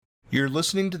You're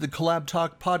listening to the Collab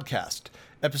Talk podcast,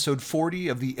 episode 40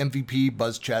 of the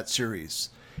MVPbuzzChat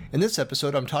series. In this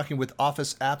episode, I'm talking with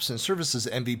Office Apps and Services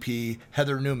MVP,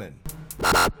 Heather Newman.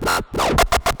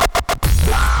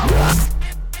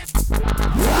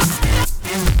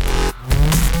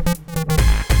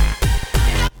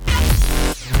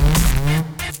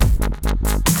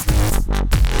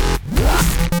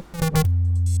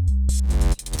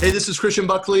 Hey, this is Christian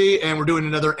Buckley, and we're doing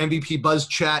another MVP Buzz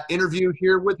Chat interview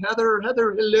here with Heather.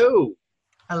 Heather, hello.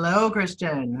 Hello,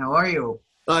 Christian. How are you?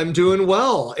 I'm doing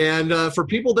well. And for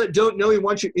people that don't know you,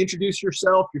 why don't you introduce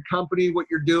yourself, your company, what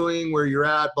you're doing, where you're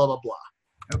at, blah, blah, blah.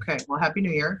 Okay. Well, Happy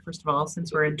New Year, first of all,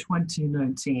 since we're in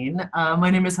 2019.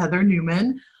 My name is Heather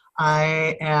Newman.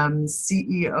 I am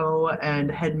CEO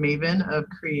and head maven of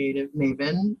Creative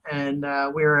Maven, and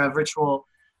we're a virtual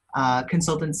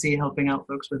consultancy helping out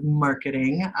folks with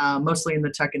marketing, mostly in the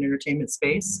tech and entertainment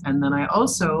space. And then I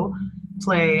also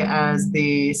play as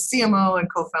the CMO and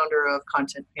co-founder of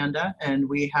Content Panda, and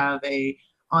we have a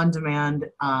on-demand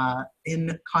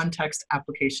in-context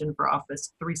application for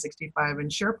Office 365 and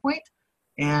SharePoint.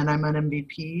 And I'm an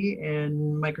MVP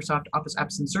in Microsoft Office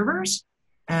Apps and Servers.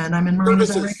 And I'm in Marina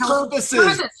Del Rey, California.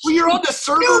 Services. Well, you're on the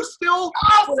server still?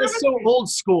 Oh, that's so old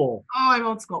school. Oh, I'm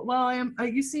old school. Well, I am.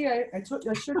 You see, I showed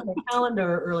my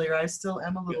calendar earlier. I still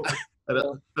am a little. I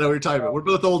know what you're talking about. We're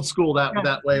both old school that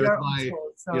way with my,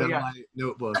 my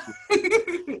notebook.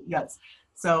 Yes.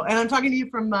 So, and I'm talking to you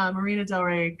from Marina Del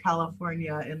Rey,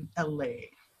 California, in LA.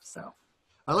 So.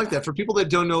 I like that. For people that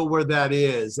don't know where that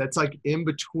is, that's like in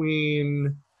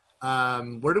between.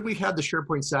 Where did we have the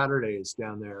SharePoint Saturdays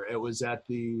down there? It was at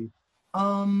the.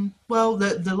 Well,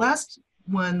 the last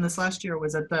one this last year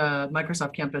was at the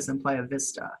Microsoft campus in Playa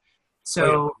Vista.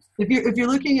 So if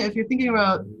you're thinking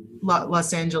about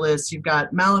Los Angeles, you've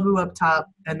got Malibu up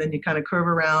top, and then you kind of curve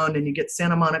around and you get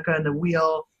Santa Monica and the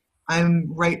Wheel.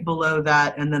 I'm right below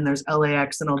that, and then there's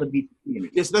LAX and all the beach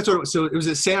communities. Yes, that's what. So it was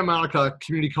at Santa Monica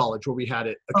Community College where we had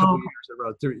it a couple of years in a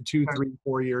row, 2, 3,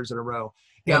 4 years in a row.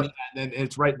 Yeah, and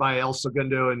it's right by El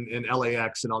Segundo and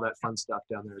LAX and all that fun stuff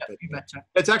down there. Yep, you betcha.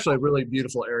 It's actually a really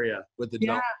beautiful area with the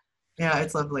Yeah,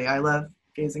 it's lovely. I love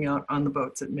gazing out on the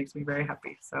boats. It makes me very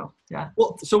happy. So yeah.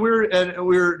 Well, so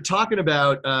we're talking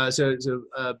about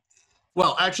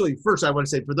well, actually, first I want to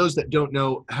say for those that don't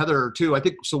know Heather too, I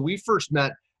think so. We first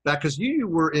met back because you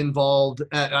were involved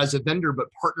as a vendor but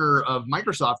partner of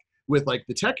Microsoft with like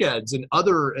the Tech Eds and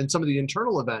some of the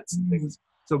internal events and things.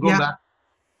 So going back.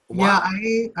 Wow.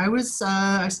 Yeah,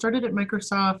 I started at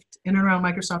Microsoft in and around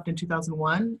Microsoft in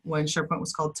 2001 when SharePoint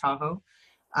was called Tahoe.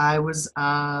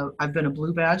 I've been a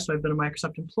Blue Badge, so I've been a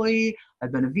Microsoft employee.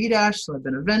 I've been a V-Dash, so I've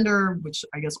been a vendor, which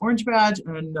I guess Orange Badge,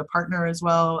 and a partner as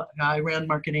well. I ran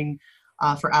marketing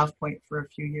for AvePoint for a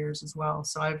few years as well.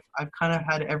 So I've kind of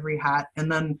had every hat. And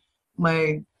then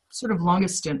my sort of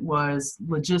longest stint was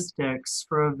logistics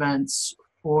for events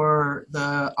for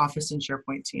the Office and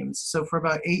SharePoint teams. So for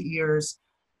about 8 years,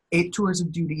 8 tours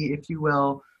of duty, if you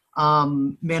will,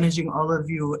 managing all of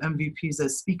you MVPs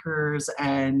as speakers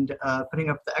and putting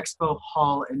up the expo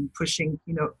hall and pushing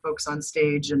keynote folks on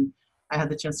stage. And I had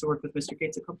the chance to work with Mr.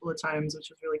 Gates a couple of times, which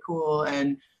was really cool.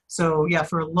 And so, yeah,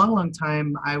 for a long, long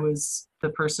time, I was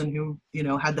the person who,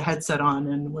 had the headset on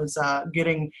and was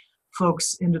getting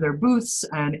folks into their booths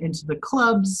and into the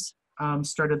clubs.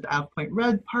 Started the AvePoint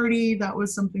Red Party. That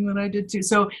was something that I did too.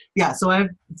 So, yeah,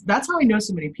 that's how I know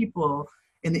so many people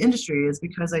in the industry, is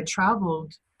because I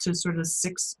traveled to sort of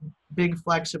 6 big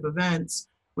flagship events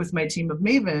with my team of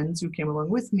mavens who came along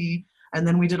with me. And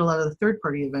then we did a lot of the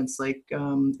third-party events like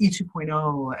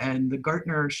E2.0 and the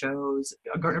Gartner shows,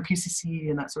 Gartner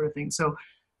PCC and that sort of thing. So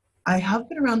I have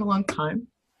been around a long time,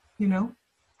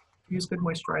 use good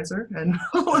moisturizer and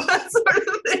all that sort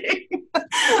of thing.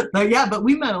 But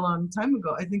we met a long time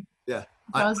ago. I think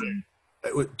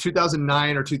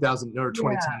 2009 or 2000 or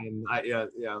 2010. I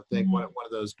think one of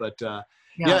those. But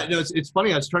it's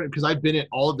funny. I was trying because I've been at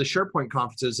all of the SharePoint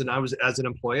conferences, and I was as an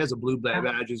employee, as a Blue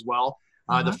Badge as well.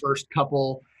 The first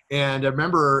couple, and I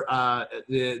remember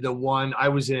the one I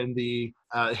was in the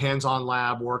hands-on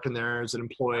lab working there as an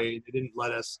employee. They didn't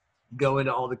let us go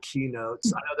into all the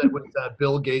keynotes. I know that with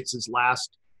Bill Gates's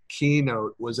last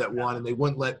keynote was at one, and they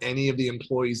wouldn't let any of the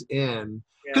employees in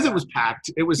because it was packed.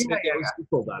 It was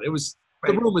sold out. It was.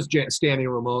 The room was standing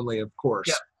room only, of course.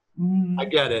 Yeah. I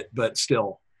get it, but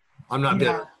still, I'm not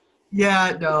bitter.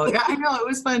 Yeah, no. Yeah, I know. It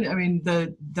was fun. I mean,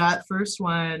 that first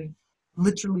one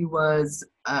literally was,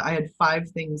 I had 5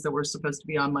 things that were supposed to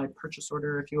be on my purchase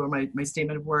order, if you will, my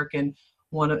statement of work. And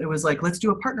it was like, let's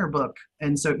do a partner book.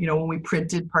 And so, when we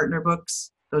printed partner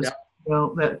books, those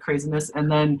that craziness.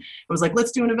 And then it was like,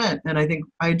 let's do an event. And I think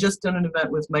I had just done an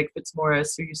event with Mike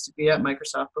Fitzmaurice, who used to be at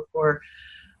Microsoft before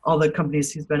all the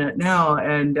companies he's been at now.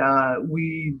 And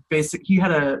he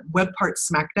had a web part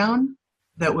SmackDown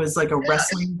that was like a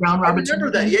wrestling round robin. I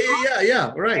remember that.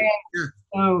 Yeah. Right.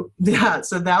 So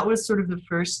that was sort of the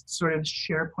first sort of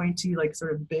SharePointy, like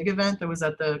sort of big event that was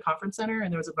at the conference center,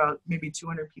 and there was about maybe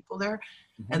 200 people there.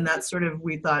 Mm-hmm. And that sort of,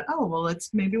 we thought, oh, well,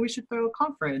 maybe we should throw a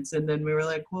conference. And then we were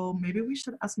like, well, maybe we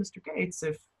should ask Mr. Gates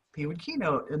if he would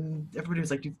keynote. And everybody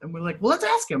was like, and we're like, well, let's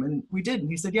ask him. And we did,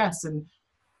 and he said yes. And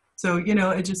so,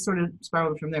 it just sort of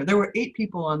spiraled from there. There were 8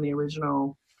 people on the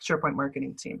original SharePoint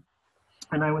marketing team.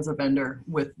 And I was a vendor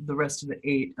with the rest of the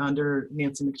 8 under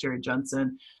Nancy McSherry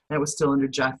Johnson. That was still under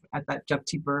Jeff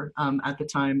Tieper at the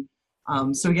time.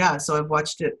 So I've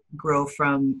watched it grow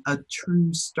from a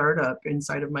true startup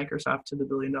inside of Microsoft to the $1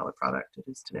 billion product it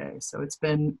is today. So it's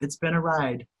been a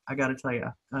ride. I got to tell you,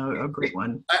 a great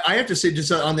one. I have to say,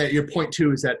 just on that, your point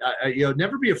too, is that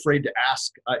never be afraid to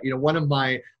ask.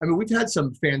 We've had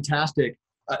some fantastic.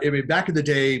 Back in the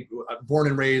day, born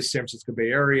and raised San Francisco Bay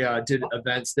Area, did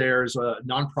events there. There's a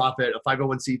nonprofit, a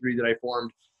 501c3 that I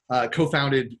formed,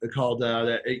 co-founded, called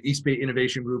the East Bay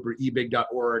Innovation Group, or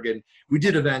ebig.org. And we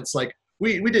did events like,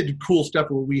 we did cool stuff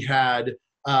where we had,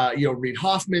 Reid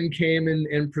Hoffman came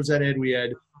and presented. We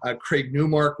had Craig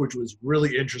Newmark, which was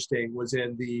really interesting, was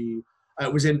in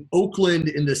Oakland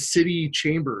in the city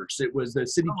chambers. It was the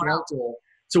city council.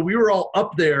 So we were all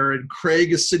up there, and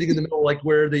Craig is sitting in the middle, like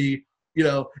where the,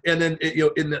 and then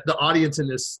in the audience in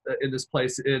this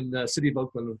place in the city of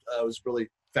Oakland was really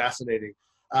fascinating.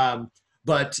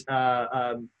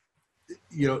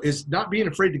 Is not being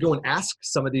afraid to go and ask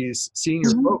some of these senior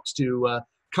folks to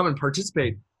come and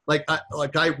participate. Like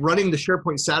I running the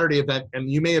SharePoint Saturday event,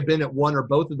 and you may have been at one or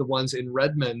both of the ones in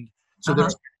Redmond. So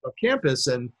there's a campus,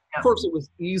 and of course it was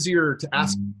easier to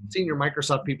ask senior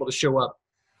Microsoft people to show up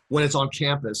when it's on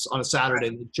campus on a Saturday,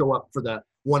 and show up for the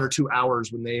 1 or 2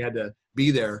 hours when they had to be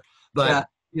there. But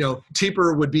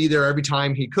Tieper would be there every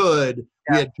time he could.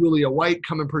 We had Julia White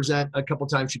come and present a couple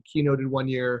times. She keynoted one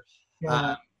year.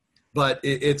 But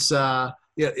it's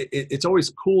always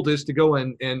cool just to go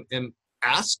and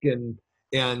ask, and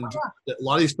a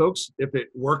lot of these folks, if it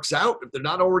works out, if they're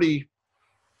not already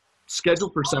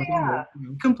scheduled for something.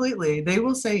 Completely. They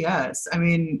will say yes. I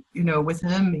mean, with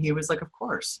him, he was like, of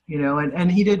course,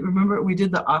 and he did, remember, we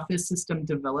did the Office System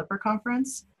Developer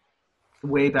Conference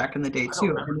way back in the day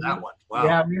too. I remember that one. Wow.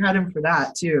 Yeah, we had him for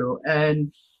that too.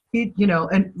 And he,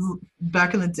 and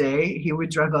back in the day, he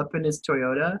would drive up in his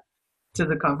Toyota to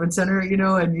the conference center,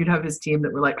 and you'd have his team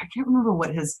that were like, I can't remember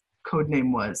what his code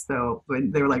name was though,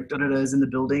 but they were like, da-da-da's in the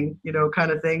building,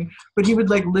 kind of thing. But he would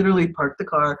like literally park the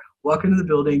car, walk into the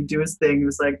building, do his thing. It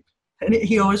was like, and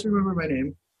he always remembered my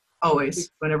name,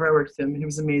 always, whenever I worked with him. He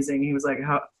was amazing. He was like,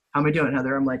 how am I doing,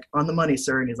 Heather? I'm like, on the money,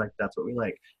 sir. And he's like, that's what we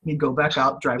like. And he'd go back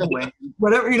out, drive away,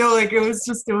 whatever, it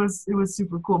was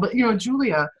super cool. But,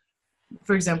 Julia,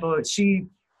 for example, she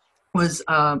was,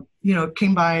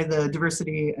 came by the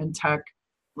Diversity and Tech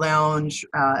Lounge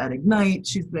at Ignite.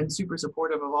 She's been super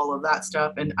supportive of all of that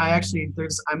stuff. And my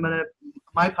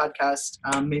podcast,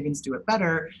 Mavens Do It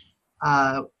Better,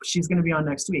 she's going to be on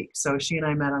next week. So she and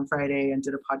I met on Friday and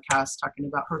did a podcast talking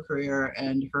about her career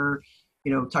and her,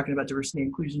 talking about diversity and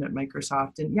inclusion at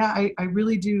Microsoft. And I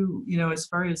really do, as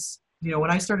far as,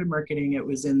 when I started marketing, it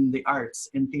was in the arts,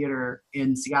 in theater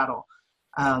in Seattle,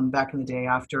 back in the day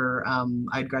after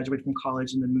I'd graduated from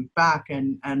college and then moved back,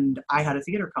 and I had a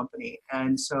theater company.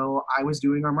 And so I was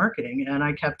doing our marketing, and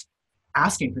I kept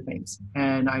asking for things,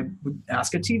 and I would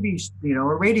ask a TV,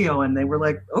 or radio, and they were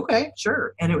like, okay,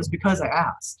 sure. And it was because I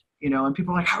asked, and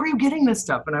people were like, how are you getting this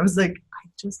stuff? And I was like, I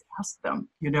just asked them,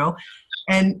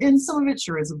 and some of it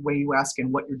sure is the way you ask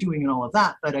and what you're doing and all of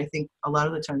that. But I think a lot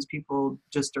of the times people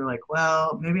just are like,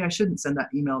 well, maybe I shouldn't send that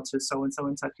email to so-and-so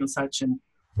and such and such. And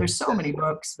there's so many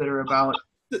books that are about,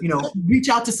 reach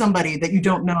out to somebody that you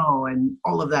don't know and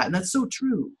all of that. And that's so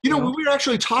true. We were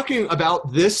actually talking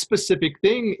about this specific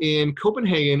thing in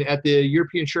Copenhagen at the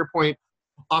European SharePoint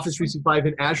Office 365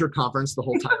 and Azure conference, the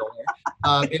whole title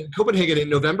in Copenhagen in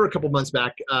November, a couple months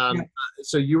back.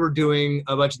 So you were doing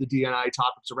a bunch of the D&I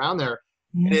topics around there.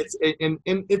 And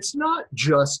it's not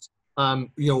just,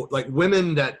 like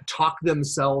women that talk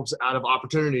themselves out of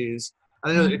opportunities.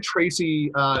 I know that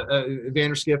Tracy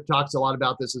Vanderskiff talks a lot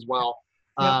about this as well.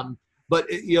 But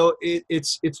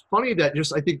it's funny that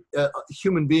just, I think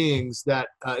human beings that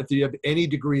if you have any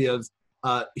degree of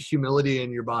humility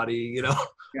in your body,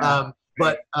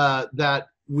 that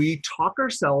we talk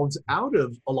ourselves out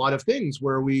of a lot of things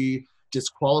where we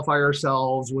disqualify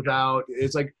ourselves without,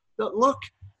 it's like, look,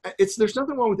 there's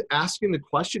nothing wrong with asking the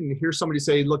question and hear somebody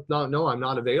say, look, no, I'm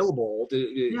not available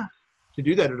to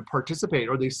do that or to participate.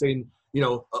 Or they say,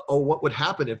 oh, what would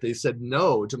happen if they said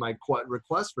no to my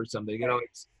request for something? You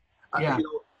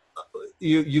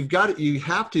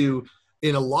have to,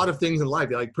 in a lot of things in life,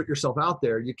 like put yourself out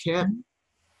there. You can't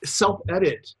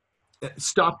self-edit,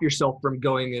 stop yourself from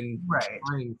going and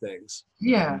trying things.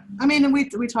 Yeah. I mean,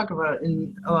 we talk about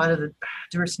in a lot of the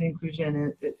diversity and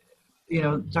inclusion,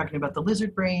 talking about the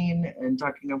lizard brain and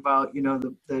talking about,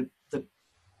 the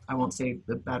I won't say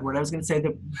the bad word. I was going to say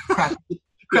the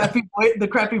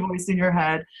crappy voice in your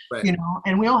head,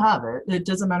 and we all have it. It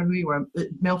doesn't matter who you are,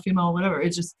 male, female, whatever.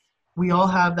 It's just, we all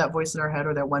have that voice in our head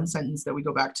or that one sentence that we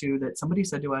go back to that somebody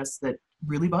said to us that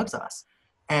really bugs us.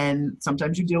 And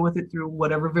sometimes you deal with it through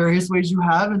whatever various ways you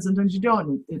have, and sometimes you don't.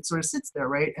 And it sort of sits there,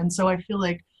 right? And so I feel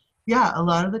like, a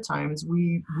lot of the times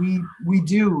we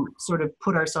do sort of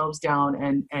put ourselves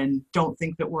down and don't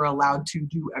think that we're allowed to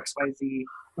do X, Y, Z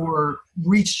or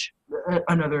reach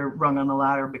another rung on the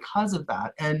ladder because of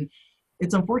that. And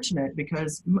it's unfortunate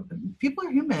because people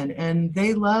are human and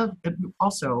they love,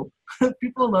 also,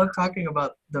 people love talking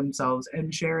about themselves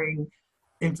and sharing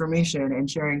information and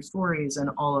sharing stories and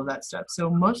all of that stuff. So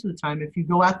most of the time, if you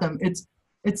go at them, it's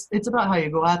about how you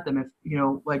go at them. If,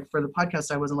 like for the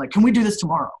podcast, I wasn't like, can we do this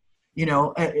tomorrow? You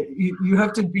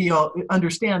have to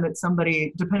understand that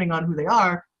somebody, depending on who they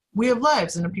are, we have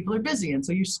lives and people are busy. And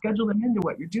so you schedule them into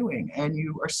what you're doing and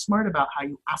you are smart about how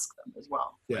you ask them as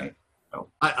well. Yeah. Right? So.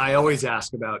 I always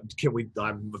ask about,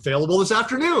 I'm available this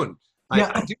afternoon.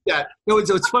 I do that.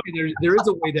 It's funny. There is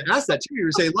a way to ask that too.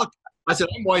 You say, look, I said,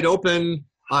 I'm wide open,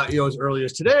 as early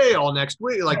as today, all next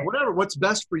week, like whatever, what's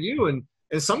best for you. And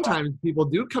sometimes people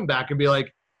do come back and be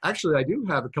like, actually, I do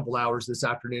have a couple hours this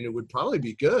afternoon. It would probably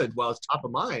be good while it's top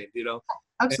of mind,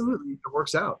 Absolutely. And it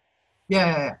works out.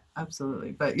 Yeah,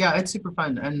 absolutely. But yeah, it's super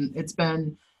fun. And it's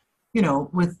been,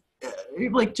 with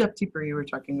like Jeff Teeper you were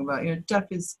talking about, Jeff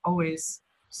is always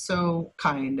so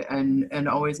kind and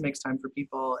always makes time for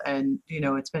people. And,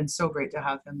 it's been so great to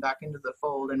have him back into the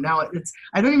fold. And now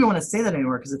I don't even want to say that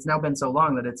anymore because it's now been so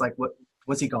long that it's like, what,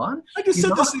 was he gone? I just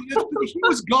said this. He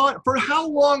was gone. For how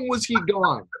long was he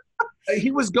gone?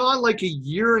 He was gone like a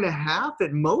year and a half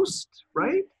at most,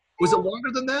 right? Was it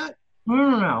longer than that? I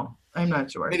don't know. I'm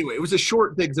not sure. Anyway, it was a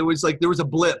short thing. It was like there was a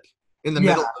blip in the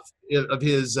middle of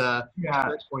his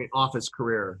point office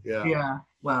career. Yeah. Yeah.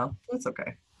 Well, that's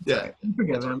okay. Yeah. Right.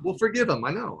 Forgive him. We'll forgive him.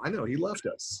 I know. He left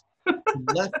us. He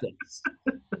left us.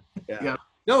 Yeah.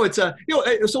 No, it's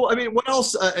so I mean, what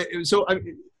else?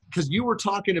 Because you were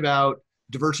talking about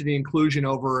diversity and inclusion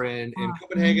over in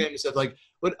Copenhagen and stuff like.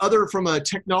 But from a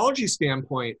technology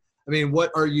standpoint, I mean,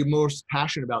 what are you most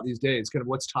passionate about these days? Kind of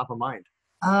what's top of mind?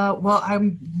 Well,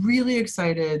 I'm really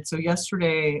excited. So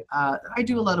yesterday, I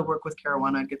do a lot of work with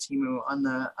Caruana Gatimu on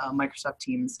the Microsoft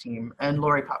Teams team and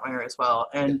Lori Pottmeyer as well.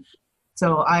 And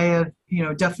so I have,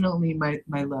 definitely my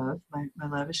love. My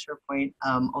love is SharePoint,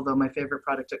 although my favorite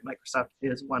product at Microsoft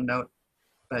is OneNote.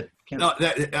 But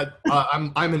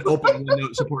I'm an open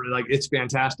OneNote supporter. Like it's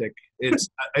fantastic. It's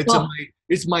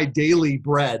my daily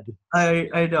bread.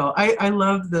 I know. I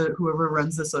love whoever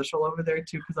runs the social over there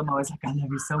too, because I'm always like, I love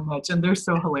you so much, and they're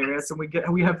so hilarious. And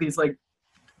we have these like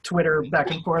Twitter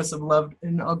back and forth of love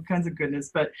and all kinds of goodness.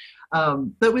 But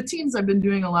with Teams, I've been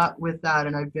doing a lot with that,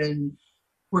 and I've been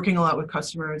working a lot with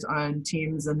customers on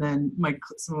Teams, and then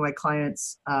some of my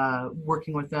clients,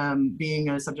 working with them, being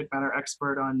a subject matter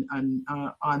expert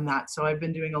on that. So I've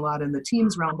been doing a lot in the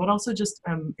Teams realm, but also just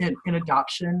in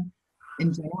adoption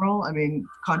in general. I mean,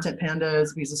 Content Panda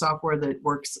is a piece of software that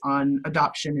works on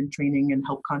adoption and training and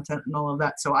help content and all of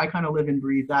that. So I kind of live and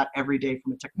breathe that every day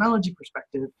from a technology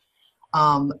perspective,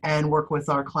 and work with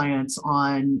our clients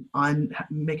on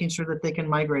making sure that they can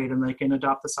migrate and they can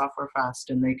adopt the software fast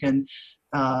and they can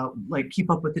keep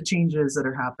up with the changes that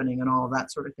are happening and all of that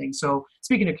sort of thing. So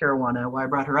speaking of Caruana, why I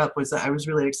brought her up was that I was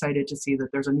really excited to see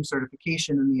that there's a new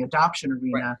certification in the adoption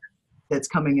arena that's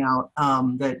coming out.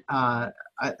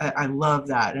 I love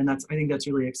that. And I think that's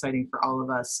really exciting for all of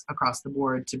us across the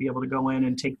board to be able to go in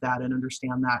and take that and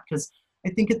understand that. Because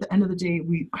I think at the end of the day,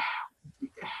 we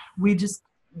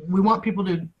want people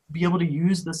to be able to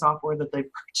use the software that they've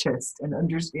purchased and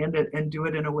understand it and do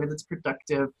it in a way that's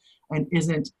productive and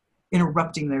isn't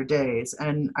interrupting their days.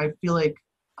 And I feel like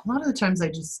a lot of the times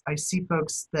I see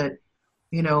folks that,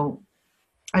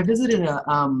 I visited a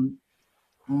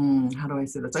how do I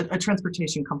say this? A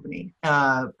transportation company,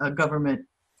 a government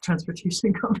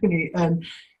transportation company. And,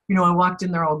 I walked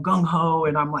in there all gung ho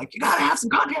and I'm like, you gotta have some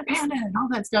Content Panda and all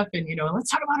that stuff. And, let's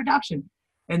talk about adoption.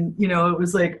 And, you know, it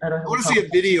was like, I don't I have a want to see a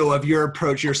video of your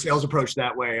approach, your sales approach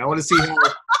that way. I want to see how,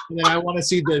 and then I want to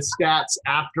see the stats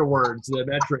afterwards, the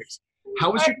metrics.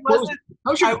 How was your close?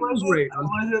 How's your close rate? I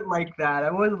wasn't like that.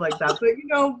 I wasn't like that. But, you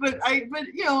know, I don't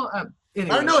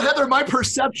anyway. know, Heather. My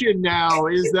perception now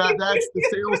is that that's the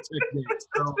sales technique.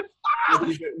 So,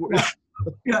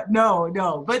 Yeah,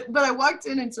 no. But I walked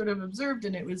in and sort of observed,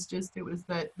 and it was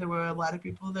that there were a lot of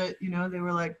people that, you know, they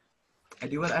were like, I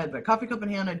had my coffee cup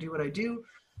in hand, I do what I do,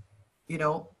 you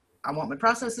know, I want my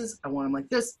processes, I want them like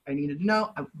this, I needed to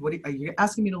know, what are you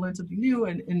asking me to learn something new?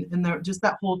 And there, just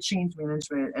that whole change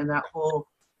management and that whole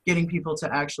getting people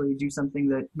to actually do something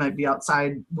that might be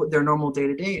outside what their normal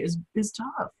day-to-day is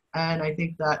tough. And I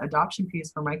think that adoption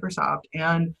piece for Microsoft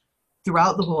and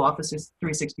throughout the whole Office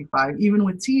 365, even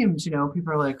with Teams, you know,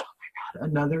 people are like, oh my God,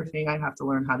 another thing I have to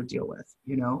learn how to deal with,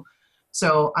 you know?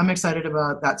 So I'm excited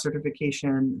about that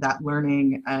certification, that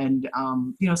learning, and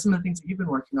you know, some of the things that you've been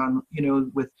working on, you know,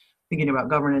 with thinking about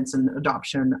governance and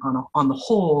adoption on the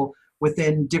whole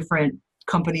within different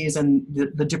companies and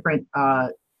the different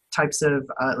types of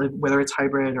whether it's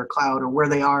hybrid or cloud or where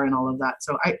they are and all of that.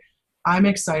 So I'm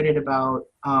excited about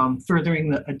furthering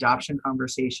the adoption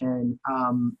conversation,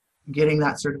 getting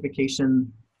that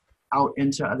certification out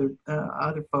into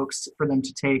other folks for them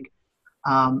to take.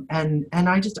 And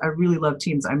I really love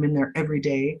Teams. I'm in there every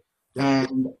day,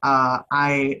 and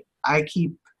I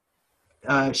keep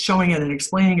showing it and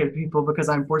explaining it to people because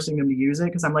I'm forcing them to use it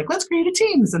because I'm like, let's create a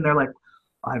Teams, and they're like,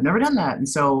 oh, I've never done that. And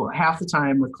so half the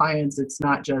time with clients, it's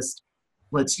not just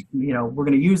we're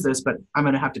going to use this, but I'm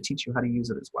going to have to teach you how to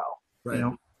use it as well. Right.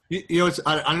 You know,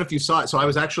 I don't know if you saw it. So I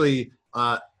was actually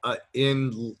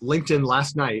in LinkedIn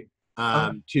last night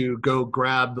to go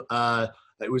grab.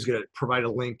 It was going to provide a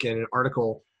link in an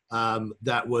article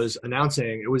that was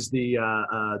announcing. It was the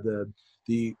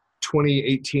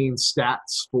 2018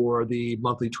 stats for the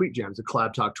monthly tweet jams, the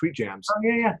Collab Talk tweet jams. Oh,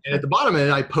 yeah. And at the bottom of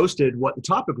it, I posted what the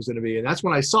topic was going to be, and that's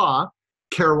when I saw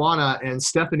Caruana and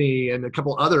Stephanie and a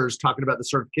couple others talking about the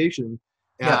certification.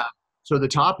 So the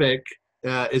topic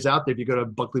is out there. If you go to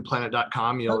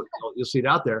buckleyplanet.com, you'll see it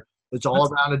out there. It's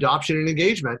all around adoption and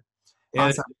engagement, and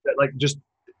awesome. like just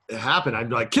happened. I'm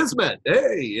like, Kismet,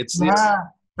 hey, that's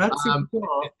super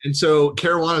cool. And so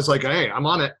Caruana's like, hey, I'm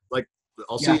on it. Like,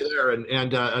 I'll see you there.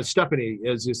 And Stephanie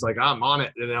is just like, I'm on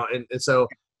it. You know, and so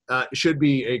it should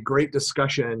be a great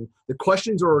discussion. The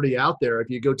questions are already out there. If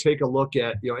you go take a look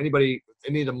at, you know, any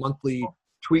of the monthly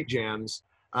tweet jams,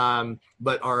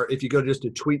 if you go just to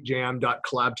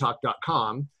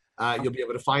tweetjam.collabtalk.com, you'll be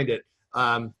able to find it.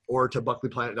 Or to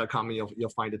buckleyplanet.com and you'll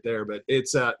find it there. But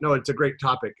it's it's a great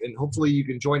topic, and hopefully you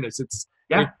can join us. It's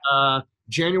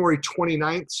January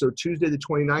 29th, so Tuesday the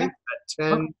 29th at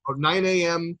 10 or 9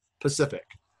 a.m. Pacific.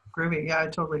 Groovy. Yeah, I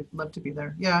totally love to be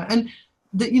there. Yeah, and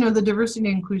the diversity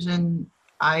and inclusion,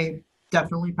 I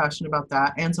definitely passionate about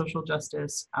that, and social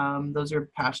justice. Those are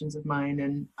passions of mine,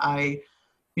 and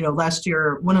last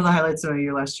year, one of the highlights of my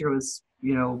year last year was,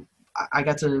 I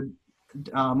got to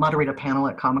moderate a panel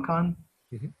at Comic-Con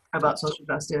about social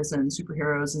justice and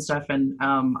superheroes and stuff, and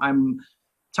I'm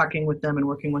talking with them and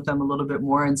working with them a little bit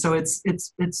more. And so it's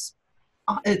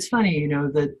funny,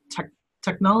 the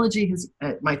technology has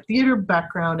my theater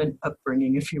background and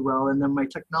upbringing, if you will, and then my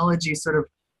technology sort of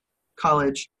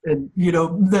college and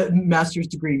the master's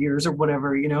degree years or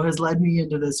whatever has led me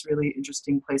into this really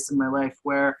interesting place in my life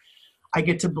where I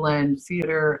get to blend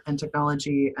theater and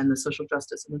technology and the social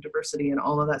justice and the diversity and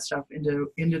all of that stuff into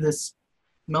this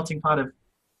melting pot of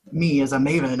me as a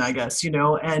maven, I guess,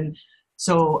 and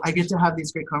so I get to have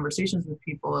these great conversations with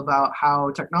people about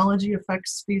how technology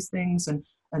affects these things, and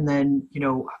then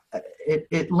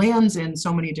it lands in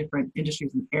so many different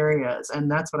industries and areas, and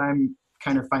that's what I'm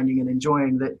kind of finding and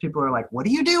enjoying, that people are like, what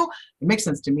do you do? It makes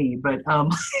sense to me, but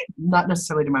not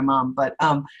necessarily to my mom, but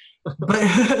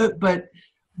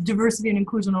diversity and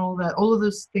inclusion, all of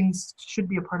those things should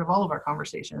be a part of all of our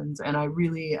conversations. And I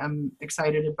really am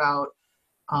excited about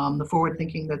the forward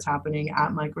thinking that's happening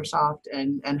at Microsoft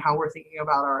and how we're thinking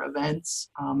about our events,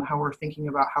 how we're thinking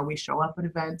about how we show up at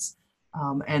events,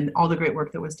 and all the great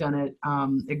work that was done at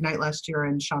Ignite last year.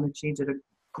 And Shauna Chi did a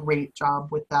great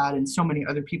job with that, and so many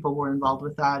other people were involved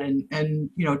with that. And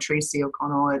Tracy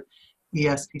O'Connell at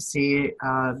ESPC,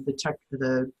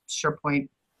 the SharePoint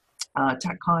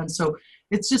TechCon. So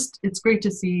it's great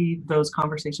to see those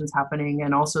conversations happening,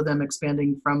 and also them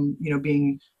expanding from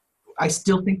I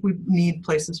still think we need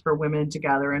places for women to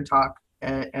gather and talk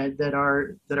that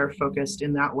are focused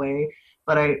in that way.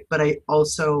 But I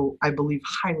also believe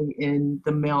highly in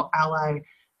the male ally,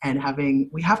 and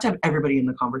we have to have everybody in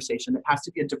the conversation. It has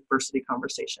to be a diversity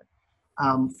conversation.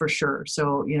 for sure.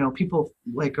 So, people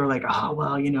are like, oh,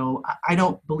 well, I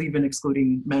don't believe in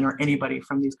excluding men or anybody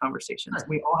from these conversations. Right.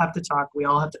 We all have to talk. We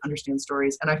all have to understand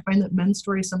stories. And I find that men's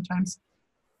stories sometimes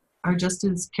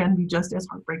can be just as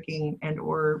heartbreaking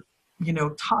or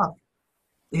tough,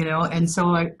 and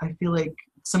so I feel like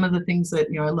some of the things that,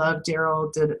 I love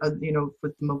Daryl did,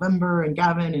 with November and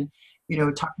Gavin and,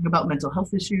 talking about mental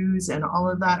health issues and all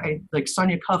of that. I like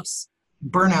Sonia Cuff's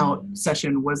burnout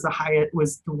session was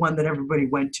the one that everybody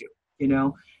went to,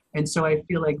 and so I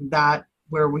feel like that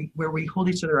where we hold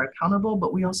each other accountable,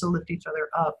 but we also lift each other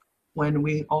up when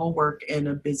we all work in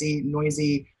a busy,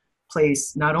 noisy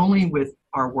place, not only with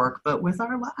our work, but with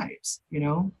our lives,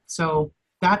 so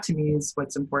that to me is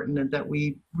what's important, and that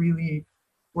we really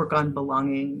work on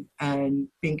belonging and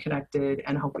being connected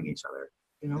and helping each other,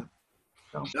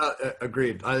 So.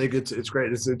 Agreed. I think it's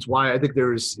great. It's why I think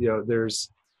there's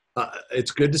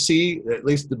it's good to see, at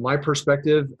least in my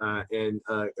perspective, and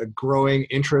a growing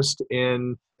interest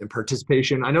in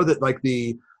participation. I know that like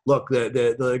the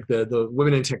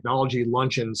women in technology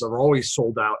luncheons are always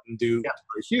sold out and are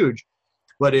huge,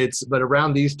 but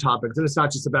around these topics, and it's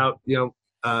not just about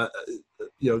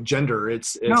gender.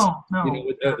 It's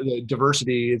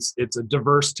diversity. It's a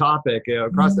diverse topic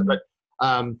across it, but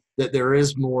that there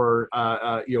is more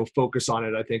focus on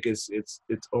it. I think it's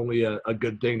only a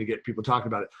good thing to get people talking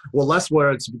about it. Well, less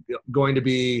where it's going to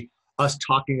be us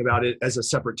talking about it as a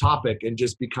separate topic and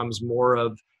just becomes more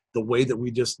of the way that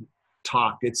we just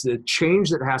talk. It's the change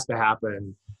that has to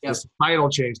happen, the societal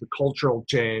change, the cultural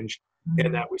change,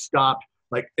 and that we stop.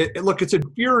 Like, look, it's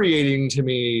infuriating to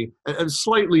me, and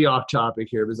slightly off topic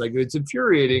here, but it's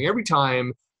infuriating every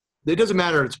time. It doesn't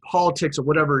matter if it's politics or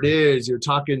whatever it is. You're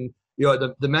talking,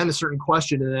 the men a certain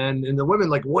question, and the women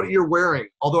like, what you're wearing.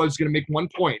 Although I was going to make one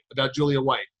point about Julia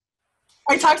White.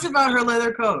 I talked about her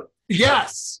leather coat.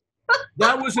 Yes,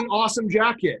 that was an awesome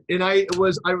jacket, and I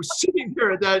was sitting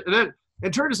there at that event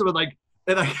and turned to someone like,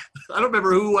 and I don't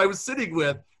remember who I was sitting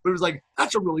with, but it was like,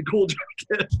 that's a really cool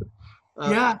jacket. We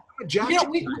talked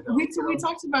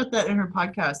about that in her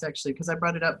podcast, actually, because I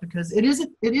brought it up because it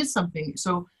is something.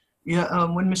 So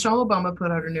when Michelle Obama put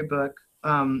out her new book,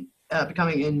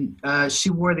 Becoming In,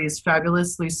 she wore these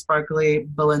fabulously sparkly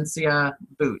Balenciaga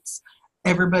boots.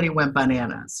 Everybody went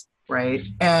bananas, right?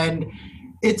 And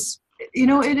it's,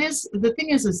 it is, the thing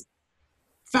is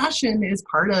fashion is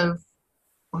part of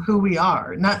who we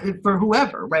are, not for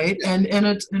whoever, right? And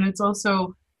it's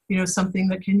also, something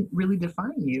that can really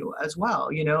define you as well.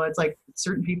 It's like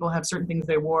certain people have certain things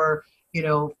they wore,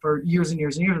 for years and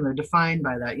years and years, and they're defined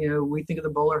by that. We think of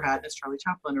the bowler hat as Charlie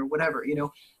Chaplin or whatever,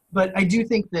 but I do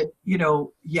think that,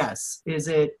 yes, is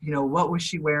it, what was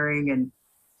she wearing, and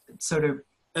sort of.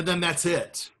 And then that's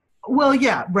it. Well,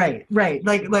 yeah, right.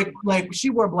 Like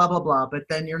she wore blah, blah, blah, but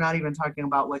then you're not even talking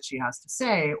about what she has to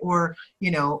say, or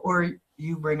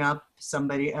you bring up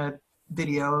a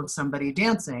video of somebody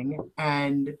dancing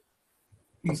and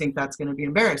you think that's going to be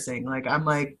embarrassing. Like, I'm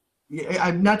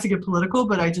not to get political,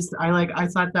 but I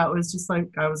thought that was just like,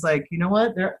 I was like, you know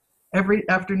what? Every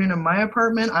afternoon in my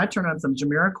apartment, I turn on some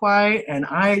Jamiroquai and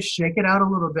I shake it out a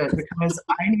little bit because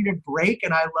I need a break,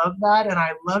 and I love that, and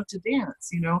I love to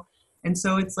dance, And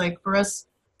so it's like, for us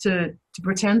to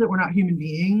pretend that we're not human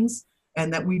beings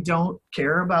and that we don't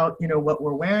care about, what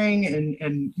we're wearing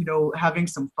and having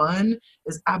some fun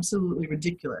is absolutely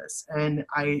ridiculous. And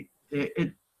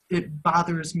it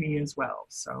bothers me as well.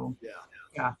 So,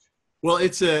 yeah. Well,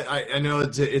 I know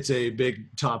it's a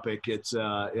big topic. It's,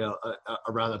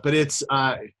 around that, but it's,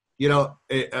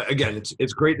 again,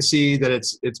 it's great to see that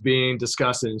it's being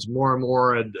discussed, and it's more and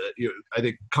more. And I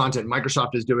think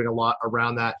Microsoft is doing a lot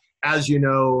around that. As you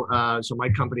know, so my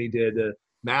company did a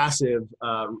massive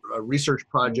research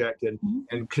project and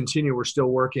we're still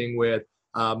working with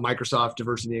Microsoft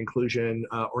diversity and inclusion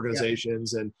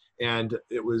organizations, and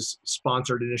it was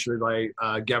sponsored initially by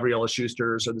Gabriella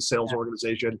Schuster, so the sales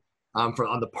organization,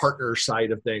 on the partner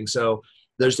side of things. So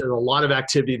there's a lot of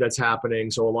activity that's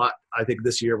happening. So I think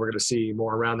this year we're going to see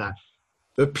more around that.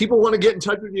 If people want to get in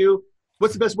touch with you,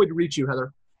 what's the best way to reach you,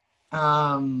 Heather?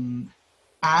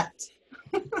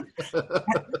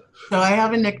 So I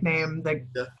have a nickname.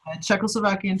 The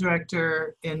Czechoslovakian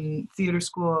director in theater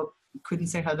school couldn't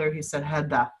say Heather, he said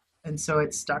Heda, and so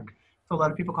it stuck. So a lot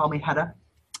of people call me Heda.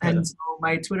 And so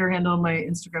my Twitter handle, my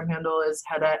Instagram handle is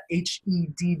Heda,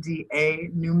 Hedda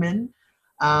Newman.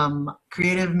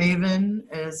 Creative Maven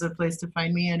is a place to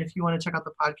find me, and if you want to check out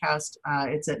the podcast,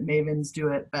 it's at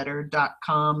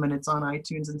mavensdoitbetter.com, and it's on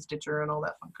iTunes and Stitcher and all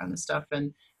that fun kind of stuff.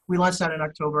 And we launched that in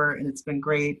October, and it's been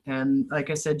great. And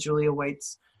like I said, Julia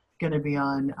White's going to be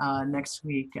on next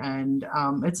week, and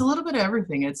it's a little bit of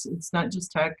everything. It's not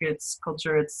just tech, it's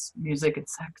culture, it's music,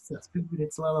 it's sex, it's food,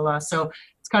 it's la la la. So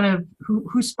it's kind of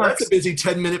who sparks. That's a busy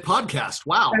 10-minute podcast.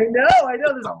 Wow. I know.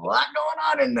 There's a lot going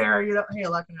on in there. Hey, a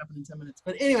lot can happen in 10 minutes.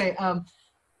 But anyway,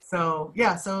 so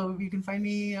you can find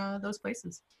me those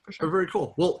places for sure. Very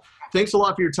cool. Well, thanks a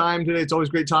lot for your time today. It's always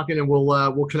great talking, and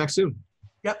we'll connect soon.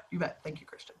 Yep, you bet. Thank you,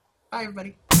 Christian. Bye,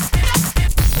 everybody.